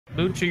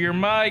Lucha, your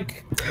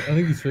mic. I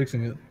think he's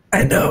fixing it.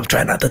 I know. I'm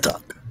trying not to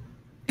talk.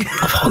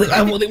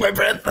 I'm holding my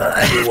breath.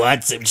 You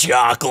want some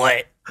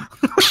chocolate?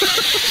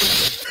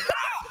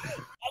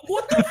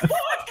 What the fuck?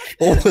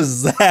 What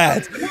was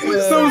that?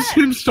 So it's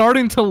him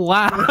starting to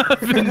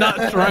laugh and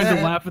not trying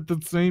to laugh at the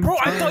same Bro,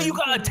 time. I thought you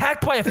got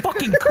attacked by a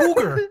fucking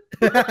cougar.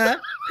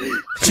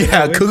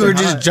 Yeah, Cougar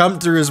just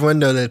jumped through his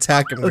window to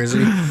attack him,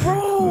 Grizzy. Bro,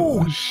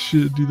 Oh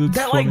shit, dude, that's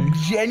that funny. like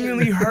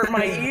genuinely hurt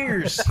my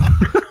ears.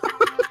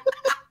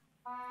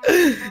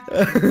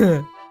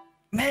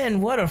 Man,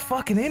 what a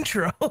fucking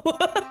intro.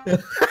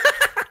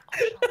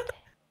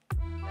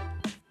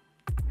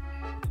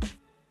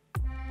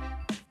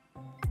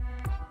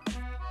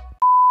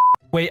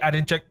 Wait, I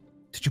didn't check.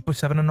 Did you put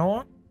 7-0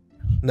 on?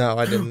 No,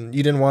 I didn't.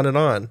 You didn't want it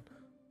on.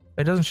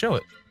 It doesn't show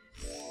it.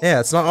 Yeah,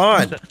 it's not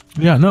on.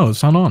 Yeah, no,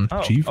 it's not on,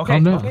 Oh, Chief. okay,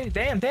 Calm down. okay,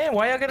 damn,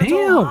 why I gotta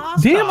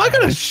Damn, I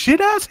got a shit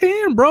ass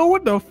hand, bro.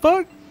 What the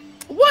fuck?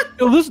 What?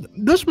 Yo,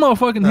 this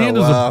motherfucking hand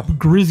is a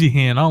Grizzy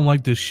hand. I don't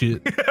like this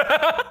shit.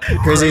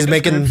 Grizzy's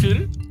making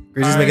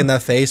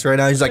that face right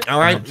now. He's like, all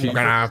right, you're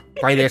gonna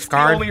play this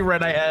card. Only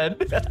red I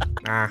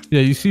had.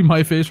 Yeah, you see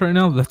my face right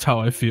now? That's how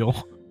I feel.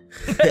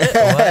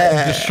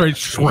 Just straight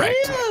Shrek.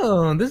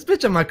 Damn, this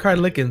bitch on my card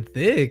looking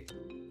thick.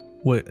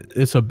 Wait,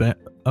 it's a bet.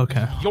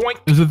 Okay. Yoink.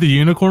 Is it the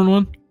unicorn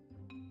one?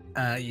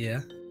 Yeah.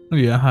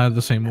 Yeah, I had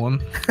the same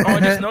one. Oh, I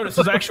just noticed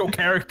those actual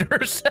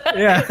characters.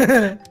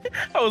 Yeah.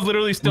 I was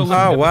literally still looking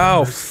Oh at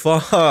wow, them.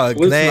 fuck. I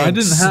didn't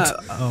Thanks.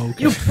 have. Oh,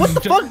 okay. You, what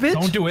the fuck, bitch?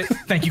 Don't do it.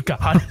 Thank you, God.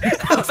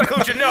 I was like,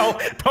 oh, you know,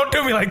 don't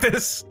do me like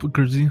this. But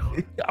Grizzy.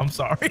 I'm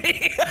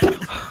sorry.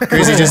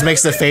 Grizzy just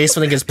makes the face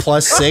when he gets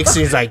 +6. And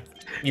he's like,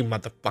 you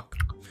motherfucker.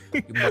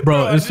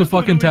 Bro, it's the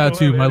fucking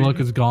tattoo. My luck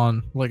is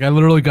gone. Like, I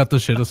literally got the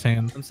shittest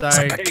hand. I'm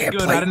sorry. I can't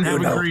Good, play I didn't have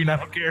Uno. a green. I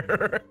don't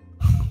care.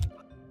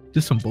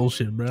 Just some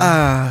bullshit, bro.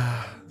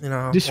 You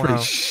know, Just wow.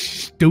 really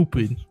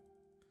stupid.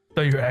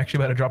 So you're actually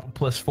about to drop a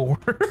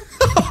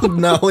 +4.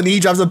 No, when he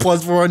drops a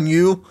 +4 on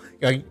you,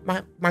 you're like,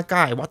 my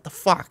guy, what the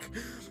fuck?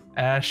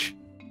 Ash,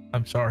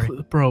 I'm sorry.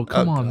 Bro,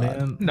 come Oh, on, God.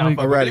 man. No, Like,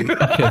 Already.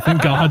 okay,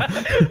 thank God.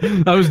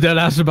 I was dead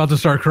ass about to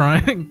start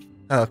crying.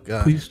 Oh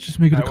god. Please just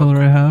make it a Alright,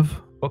 color I have.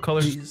 What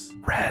color? Jeez.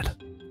 Red.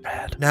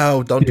 Red.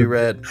 No, don't do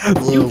red.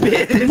 Blue.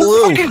 bitch.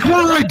 Blue.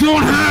 Color I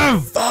don't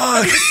have!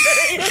 Fuck.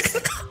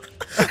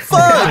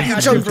 Fuck. You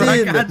jumped bro, I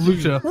in. got you.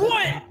 Lucha.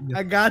 What?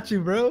 I got you,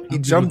 bro. He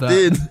jumped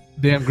in.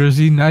 Damn,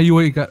 Grizzy, now you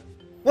ain't got.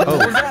 What Oh,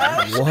 the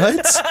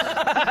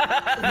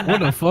what? What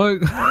the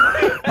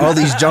fuck? All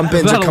these jump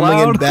ins Is are that coming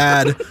in allowed?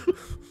 bad.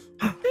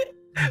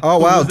 Oh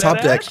wow, Was that top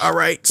deck. Ash? All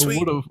right,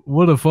 sweet.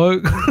 What the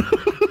fuck?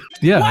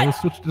 Yeah, I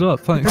switched it up.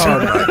 Thanks. Oh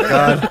my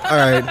god. All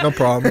right, no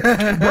problem.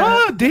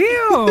 Bro,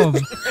 damn.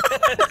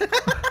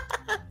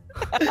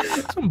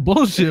 Some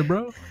bullshit,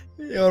 bro.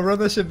 Yo, run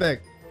that shit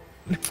back.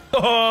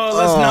 Oh,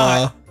 let's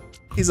not.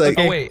 He's like,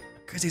 Oh, wait.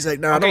 Cause he's like,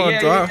 nah, I Okay, don't want yeah,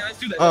 to draw. let's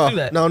do that. Oh, Let's do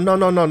that. no.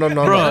 Bro.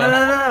 No.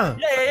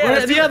 Yeah, Run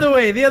let's the do other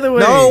way. The other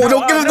way. No,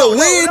 don't give him the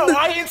win. No,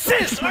 I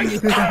insist.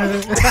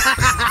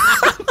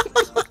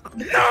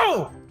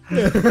 No.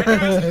 This is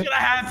gonna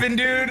happen,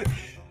 dude.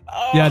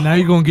 Oh. Yeah, now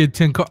you're gonna get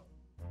 10 cards.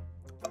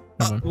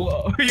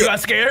 Whoa, you got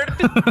scared?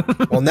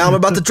 Well, now I'm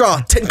about to draw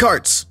 10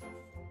 cards.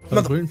 I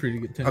was waiting for you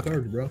to get 10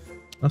 cards, bro.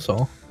 That's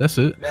all. That's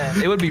it.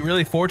 Man, it would be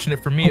really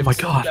fortunate for me if my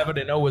God.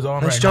 7-0 was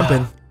on Nice right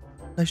jumping. now.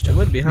 Nice It jump.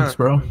 would be, huh? Thanks,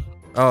 bro.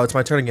 Oh, it's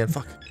my turn again.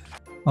 Fuck.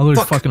 I literally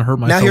Fuck. fucking hurt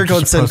Now myself. here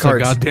goes just to 10 press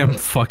that cards. Goddamn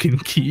fucking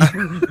key.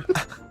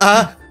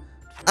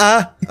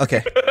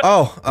 Okay.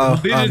 Oh,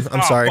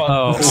 I'm sorry.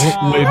 Oh,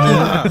 wait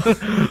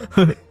a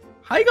minute.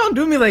 How you gonna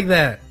do me like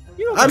that?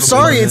 I'm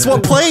sorry. It's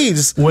what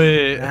plays.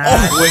 Wait.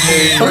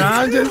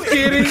 I'm just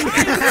kidding.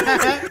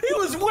 He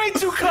was way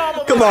too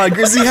calm. Come on,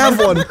 Grizzy, have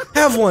one.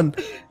 Have one.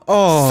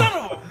 Oh,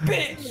 Son of a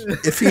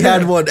bitch. if he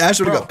had one, Ash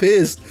would have got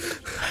pissed.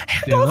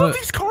 Yeah, All of look.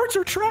 these cards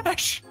are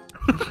trash.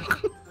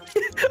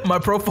 My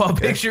profile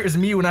picture is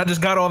me when I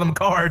just got all them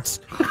cards.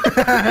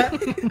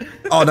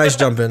 Oh, nice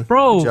jumping.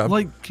 Bro, Good job.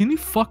 like, can you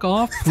fuck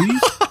off,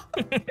 please?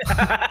 Hey,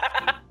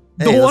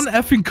 The one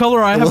let's- effing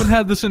color I haven't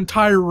had this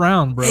entire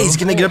round, bro. Hey, he's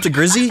gonna get up to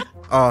Grizzy?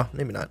 Oh,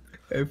 maybe not.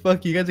 Hey,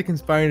 fuck, you guys are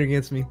conspiring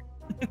against me.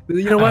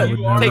 You know what? I would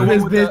never. Take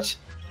this, bitch.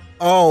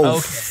 Oh, Okay.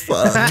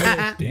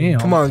 fuck. Damn.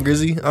 Come on,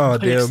 Grizzy. Oh,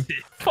 damn.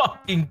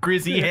 Fucking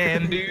Grizzy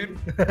hand, dude.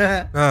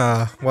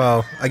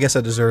 Well, I guess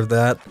I deserve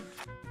that.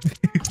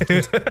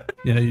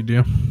 Yeah, you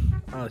do.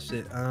 Oh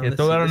shit. Yeah,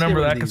 throw out a number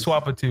that I can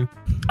swap it to.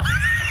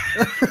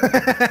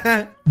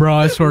 Bro,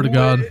 I swear to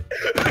God.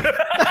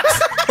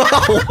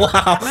 Oh,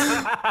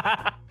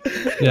 wow.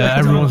 Yeah,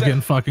 everyone's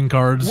getting fucking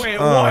cards. Wait,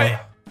 Oh.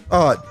 what?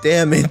 Oh,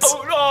 damn it.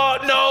 Oh,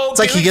 no. It's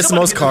like he gets the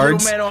most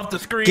cards. Man off the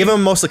screen. Give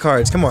him most of the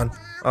cards. Come on.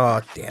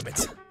 Oh, damn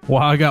it.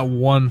 Wow, I got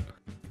one.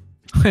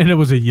 And it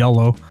was a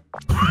yellow.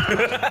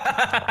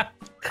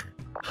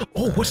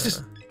 Oh, what's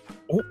this?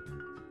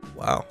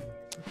 Wow.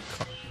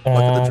 Look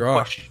at the draw.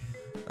 gosh.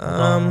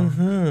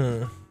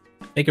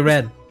 Make it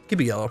red.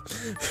 Keep it yellow.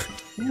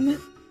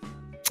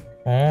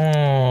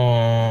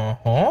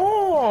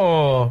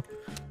 Oh.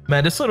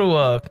 Man, this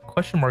little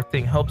question mark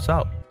thing helps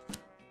out.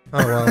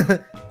 Oh, wow.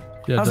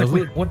 Yeah, I was like, does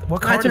it? wait,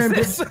 what card is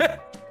this?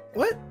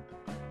 What?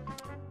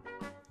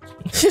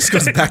 He just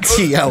goes back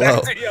to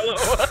yellow. Back to yellow.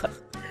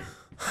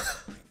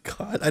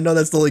 God, I know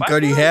that's the only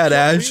card he had,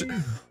 Ash.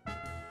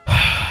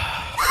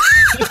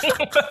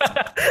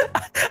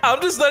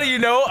 I'm just letting you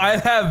know I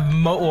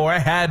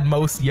had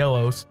most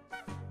yellows.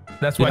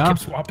 That's why I kept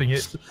swapping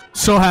it.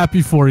 So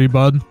happy for you,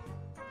 bud.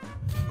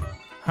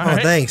 Oh,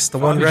 thanks. The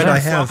one red I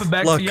have. Swap it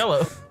back Look, to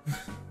yellow.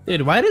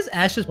 Dude, why does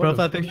Ash's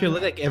profile picture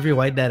look like every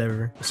white dad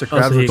ever? Mr.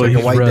 Krabs looks so like a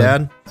he's white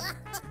red.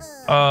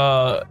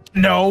 dad.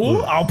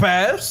 No, I'll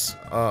pass.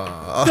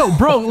 Yo,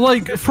 bro,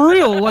 like for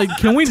real, like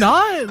can we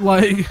not?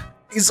 Like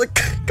He's like,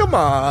 come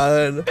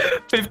on.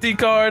 50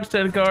 cards,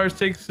 10 cards,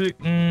 6.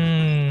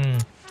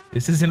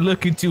 This isn't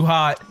looking too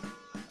hot.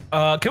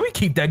 Can we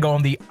keep that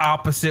going the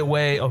opposite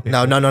way? Okay.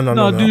 No,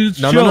 dude,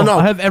 chill.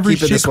 I have every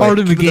Keep it shit this way. card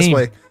in the Keep it this game.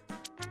 way.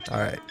 All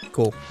right,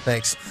 cool.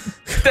 Thanks.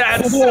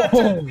 That's such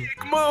a big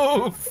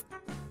move.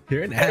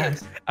 You're an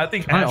ass. I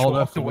think Can I Ash all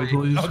walked that away.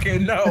 for me, please? Okay,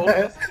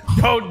 no.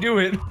 Don't do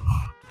it.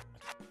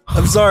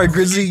 I'm sorry,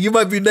 Grizzly. You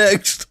might be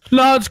next.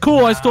 No, it's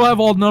cool. I still have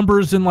all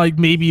numbers and like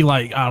maybe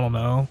like I don't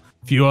know,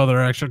 a few other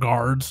extra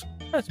cards.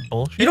 That's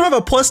bullshit. You don't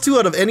have a +2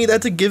 out of any of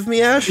that to give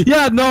me, Ash?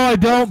 Yeah, no, I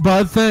don't,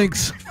 bud.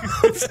 Thanks.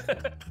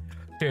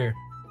 Here.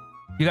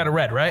 You got a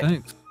red, right?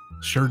 Thanks.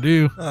 Sure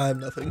do. I have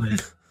nothing.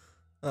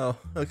 Oh,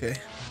 okay.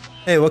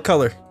 Hey, what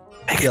color?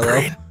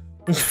 Yellow.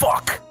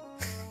 Fuck.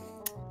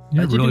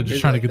 You're How'd you really do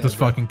just trying to like get this that,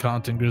 bro? fucking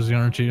content, Grizzly,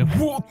 aren't you?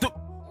 What the-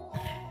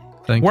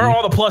 Thank Where you. are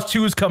all the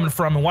 +2s coming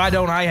from, and why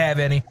don't I have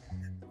any?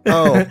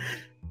 Oh,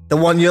 the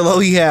one yellow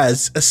he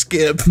has. A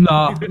skip.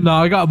 Nah,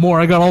 I got more.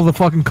 I got all the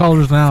fucking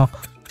colors now.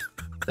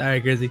 Sorry,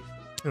 Grizzly.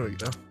 There we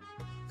go.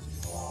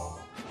 Oh,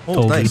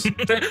 Told nice. you.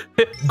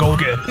 Go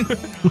again.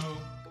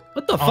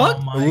 What the fuck?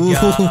 Oh my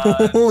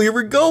god. Ooh, here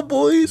we go,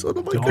 boys. Oh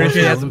my Don't god.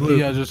 Grizzly has the blue.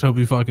 Yeah, I just hope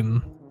you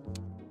fucking.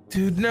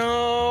 Dude,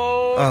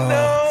 no.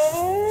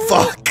 No.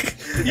 Fuck.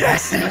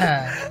 Yes.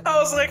 I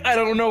was like, I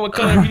don't know what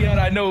color he had.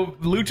 I know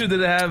Lucha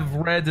didn't have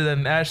red, and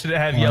then Ash didn't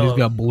have Oh, yellow. he's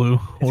got blue.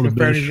 What a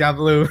Confirmed he's bitch. got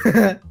blue.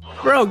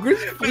 Bro,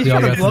 Grizzly, he's Yeah,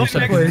 trying I to got blow up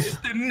 3 the seconds.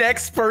 place. The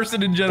next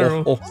person in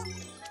general.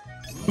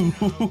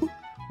 Oh.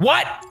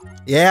 What?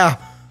 Yeah.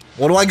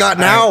 What do I got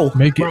now?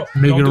 Make Bro, it,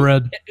 make don't it do-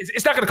 red.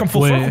 It's not gonna come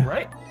full Wait. circle,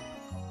 right?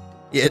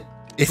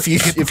 If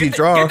you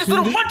draw. Get this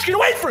little munchkin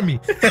away from me.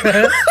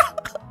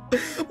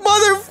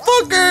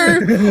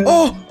 Motherfucker!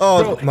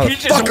 Oh, Bro, he's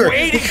just motherfucker!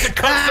 waiting to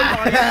cut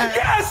somebody.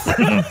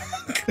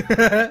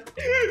 Yes.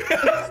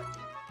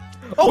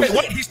 Oh wait,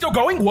 what? He's still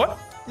going? What?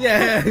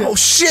 Yeah. Oh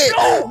shit!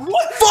 Oh,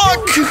 what?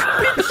 Fuck!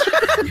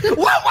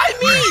 What? Why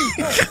me?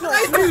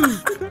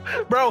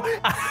 Bro,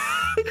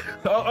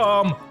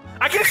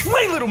 I can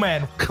explain, little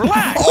man.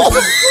 Relax. Oh,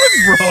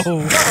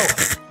 Bro.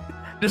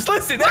 Just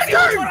listen. That's the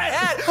only one I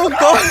had. oh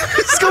god!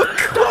 Let's go! No,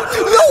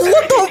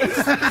 what the?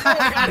 Oh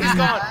god, he's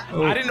gone.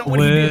 I didn't know what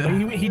he did,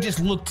 but he just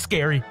looked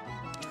scary.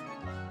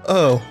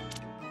 Oh,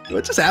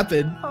 What just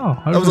happened?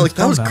 Oh, I was like,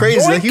 that was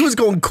crazy. Like, he was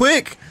going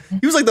quick.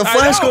 He was like the I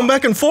Flash know. going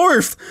back and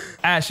forth.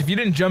 Ash, if you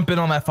didn't jump in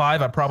on that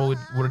 5, I probably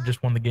would have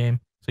just won the game.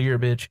 So you're a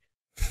bitch.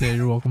 Yeah,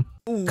 you're welcome.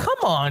 Come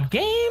on,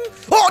 game.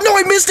 Oh no,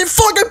 I missed it!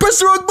 Fuck! I pressed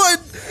the wrong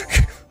button.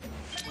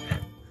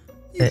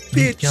 You Let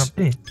me bitch! jump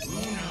in.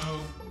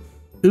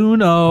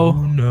 Uno. Oh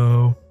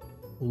no.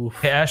 Oof.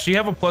 Hey Ash, do you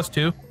have a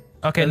 +2?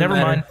 Okay, Doesn't never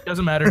matter. mind.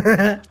 Doesn't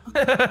matter.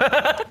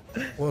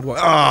 What do I?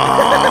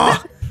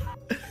 Ah!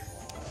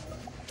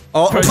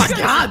 Oh, Bro, My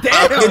god,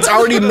 damn! it's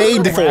already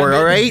made for.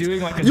 All right.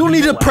 Doing like a You don't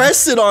need to deep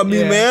press it on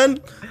me, Yeah. man.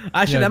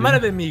 Actually, Yeah, that might dude.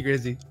 have been me,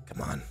 Grizzly.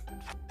 Come on,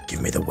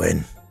 give me the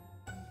win.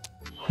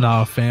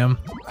 Nah, fam.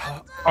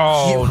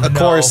 Oh, Of no.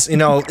 course, you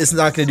know it's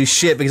not gonna do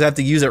shit because I have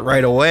to use it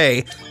right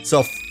away.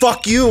 So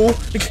fuck you.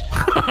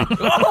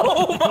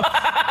 Oh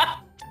my.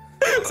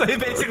 So he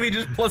basically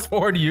just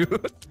 +4'd you.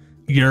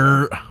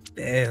 You're.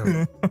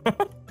 Damn.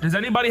 Does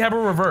anybody have a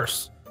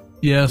reverse?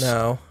 Yes.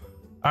 No.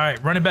 All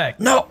right, run it back.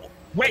 No.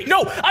 Wait,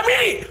 no, I'm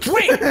in it.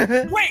 Wait.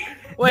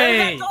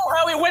 Wait. That's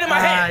how it went in my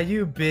Ah, head.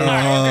 you bitch. All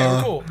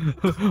right,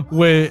 okay, cool.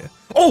 Wait.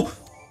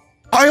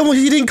 Oh,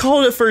 he didn't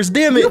call it at first.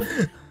 Damn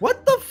it.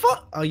 What the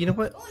fuck? Oh, you know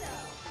what?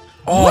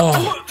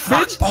 Oh.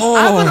 Bitch, Oh.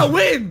 I'm gonna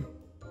win.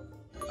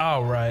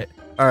 All right.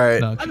 All right.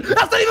 No,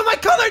 That's not even my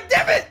color,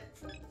 damn it!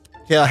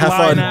 Yeah. Have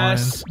Lying fun.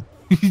 ass.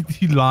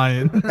 he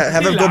lying.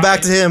 Have him go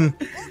back to him.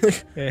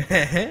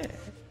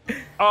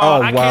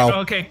 Oh I wow. Can't,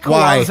 okay, cool. I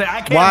Why? was like,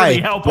 I can't Why?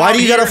 really help Why out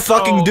do you gotta here,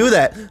 fucking so do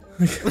that?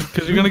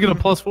 Because you're gonna get a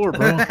 +4,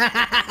 bro.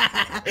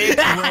 It's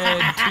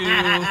red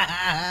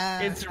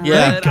too. It's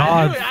Yeah. red.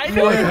 God. I knew Fuck,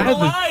 you I were had to-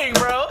 lying,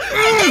 bro.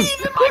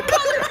 Even my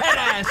color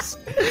ass.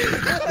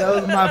 That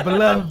was my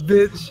beloved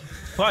bitch.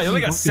 Wow, you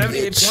only got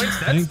 78 bitch. points.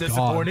 That's Thank God.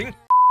 disappointing.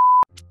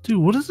 Dude,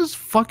 what is this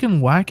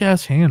fucking whack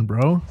ass hand,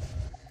 bro?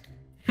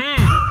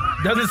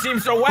 Doesn't seem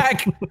so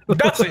whack,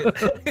 does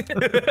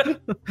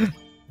it?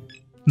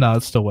 Nah,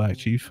 it's still whack,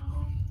 chief.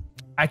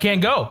 I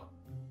can't go.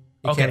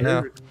 You Okay. can't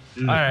now.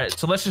 All right,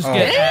 so let's just Oh,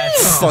 get Ash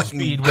up to fucking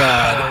speed with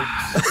God.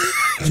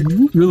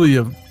 You really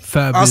a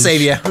fat I'll bitch.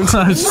 save you.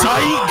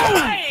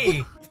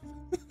 Hey!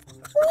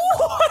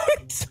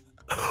 What?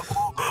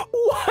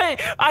 What?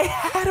 I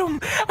had him.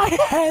 I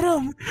had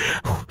him.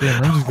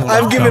 Damn, Renzzi's going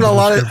I've off given a on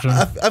lot description.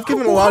 of I've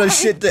given a lot of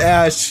shit to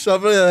Ash, so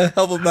I'm gonna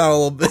help him out a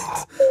little bit.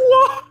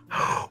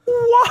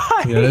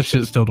 Why? Yeah, that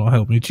shit still don't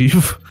help me,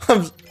 Chief.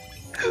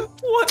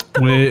 What?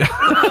 Wait.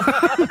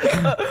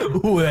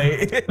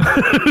 Wait.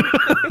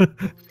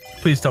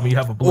 Please tell me you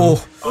have a blue. Oh,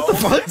 What the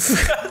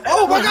fuck?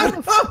 Oh my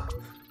god! Oh,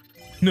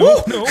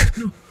 No, no,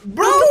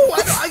 bro,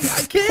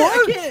 I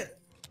can't.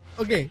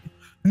 Okay.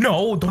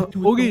 no! Don't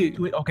do it. Okay. Don't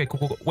do it. Okay,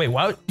 cool. Wait,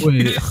 what? Wait.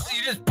 You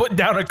just put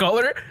down a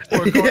color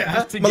or a color Yeah.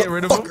 just to get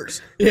rid of them?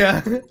 motherfuckers.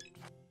 Yeah.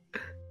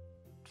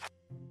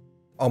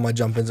 All my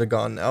jump-ins are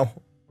gone now.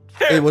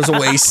 It was a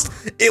waste.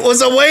 It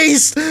was a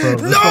waste. Bro,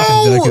 this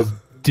fucking deck No. is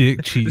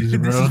dick cheese, This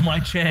bro. is my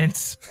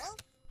chance.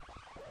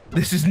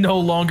 This is no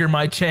longer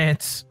my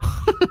chance.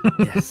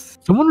 Yes.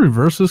 Someone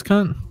reverse this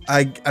cunt.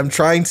 I'm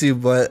trying to,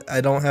 but I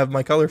don't have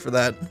my color for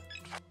that. Do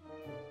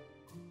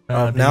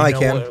now you I know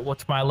can.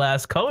 What's my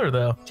last color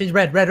though? Change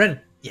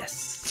red.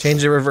 Yes.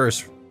 Change the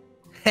reverse.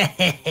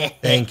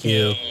 Thank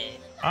you.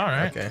 All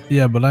right. Okay.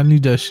 Yeah, but I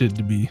need that shit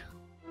to be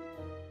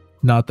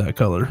not that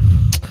color.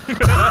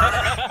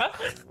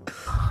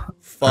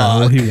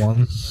 Well, Fuck. he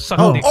won. Suck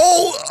Oh. dick.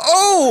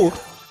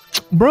 Oh!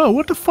 Bro,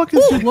 what the fuck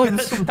is your luck?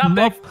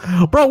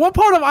 Bro, what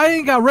part of I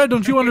ain't got red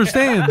don't you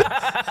understand?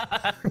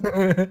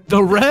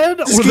 The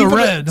red or Just the keep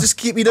red? Just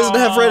keep. He doesn't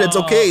have red. It's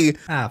okay.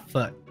 Ah,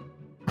 fuck.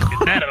 Is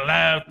that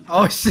allowed?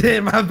 Oh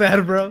shit, my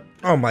bad, bro.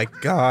 Oh my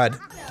god.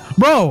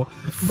 Bro,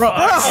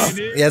 Fuck,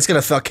 Yeah, it's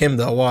gonna fuck him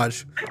though.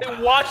 Watch.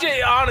 Watch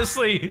it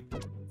honestly.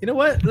 You know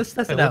what? Let's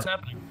test Hey, it what's out.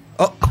 happening?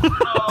 Oh,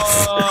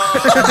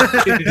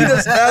 Oh, he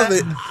doesn't have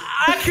it.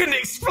 I can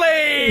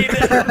explain.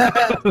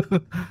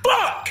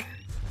 Fuck.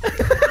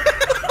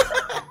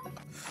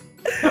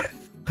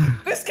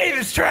 This game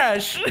is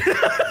trash.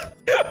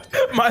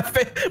 My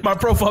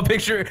profile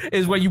picture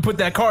is where you put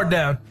that card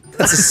down.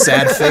 That's a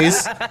sad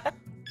face.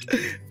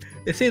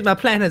 It seems my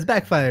plan has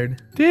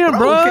backfired. damn,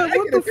 bro. can I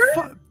What get a the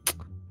fuck?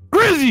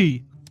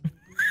 Grizzy!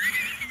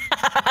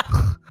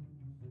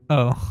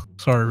 Oh,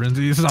 sorry, Renzzi.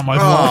 This is not my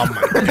Oh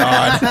fault. my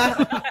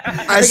god.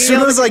 As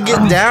soon as I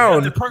get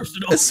down,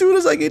 Personal. as soon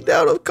as I get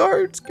down on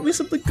cards, give me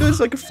something good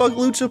so I can fuck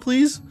Lucha,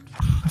 please.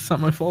 That's not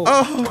my fault.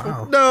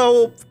 Oh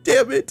no!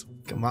 Damn it!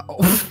 Come on.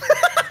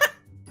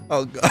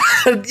 Oh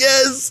god!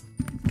 Yes!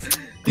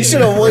 You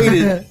should have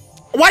waited.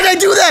 Why did I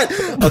do that?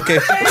 Okay.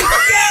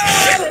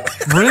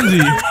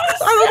 Renzzi.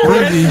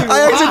 Renzzi.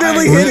 I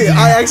accidentally hit it.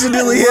 I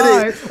accidentally hit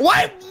it.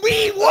 Why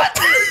me? What?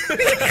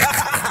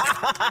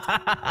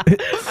 I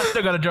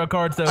still gotta draw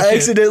cards though. I shit.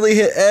 accidentally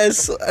hit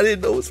S. I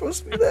didn't know it was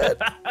supposed to be that.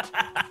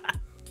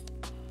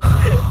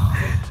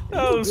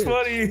 That was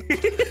funny.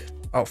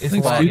 Oh It's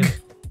fuck! lagging.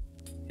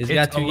 He's It's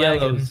got two a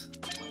lagging. yellows.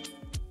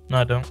 No,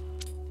 I don't.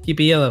 Keep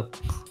it yellow.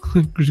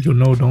 Grizzy go,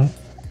 no, don't.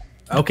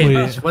 Okay,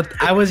 Wait. what?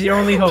 I was your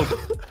only hope.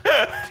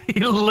 He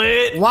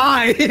lit.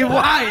 Why?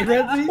 Why,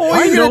 Renzzi?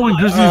 I you know gonna- when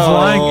Grizzy's Oh.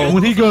 lying.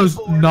 When he goes,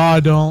 nah, I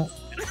don't.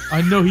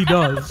 I know he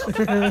does.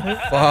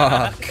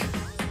 Fuck!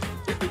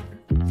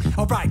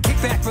 Alright, kick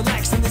back,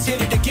 relax, and let's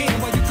hit it again.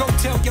 While you go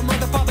tell your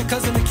mother, father,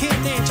 cousin, and kin,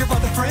 and your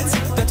other friends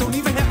that don't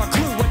even have a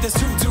clue what this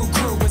 2-2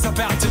 crew is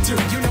about to do.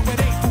 You know it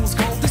ain't fool's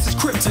gold, this is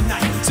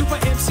kryptonite.